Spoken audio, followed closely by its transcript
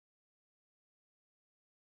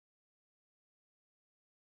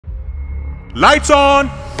Lights on!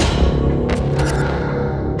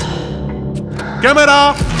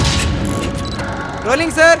 Camera!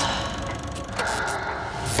 Rolling, sir!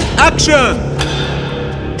 Action!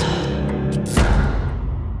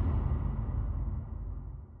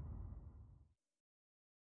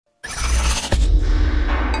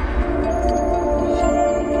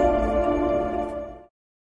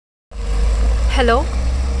 Hello?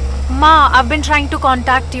 Ma, I've been trying to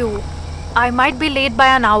contact you. I might be late by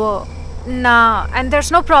an hour. Nah, and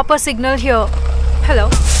there's no proper signal here. Hello?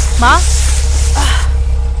 Ma?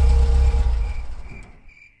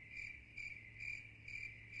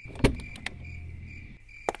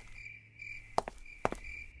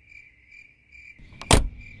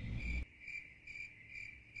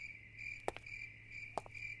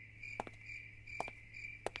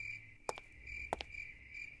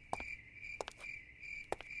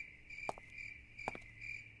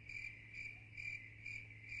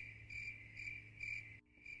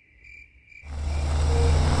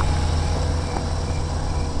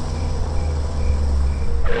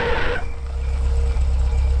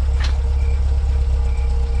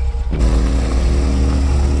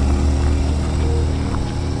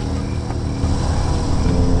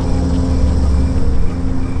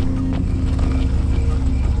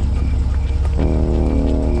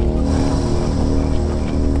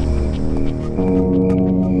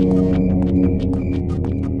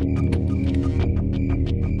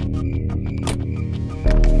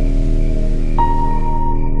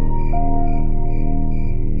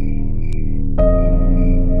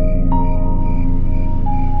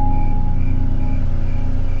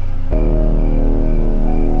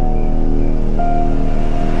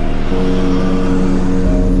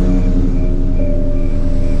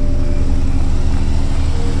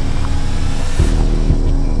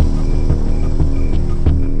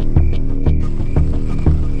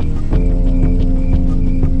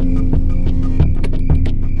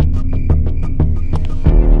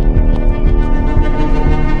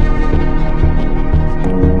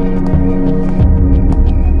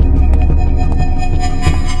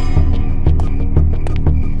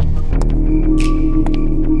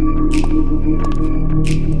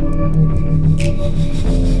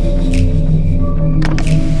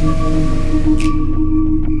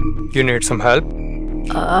 You need some help?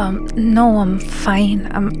 No, I'm fine.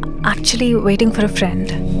 I'm actually waiting for a friend.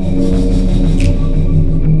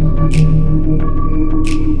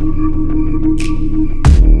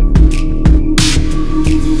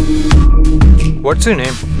 What's your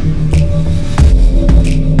name?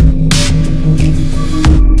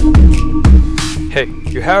 Hey,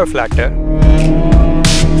 you have a flat tire?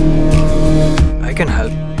 I can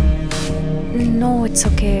help. No, it's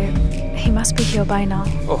okay. He must be here by now.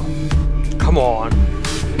 Oh, come on.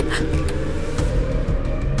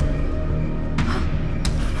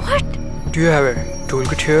 What? Do you have a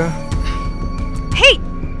toolkit here? Hey!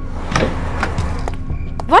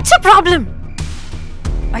 What's your problem?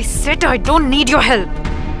 I said I don't need your help.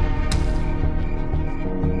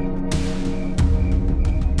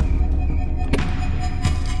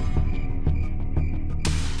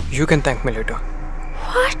 You can thank me later.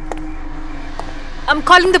 What? I'm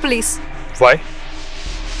calling the police. Why?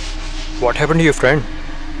 What happened to your friend?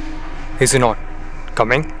 Is he not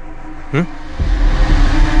coming?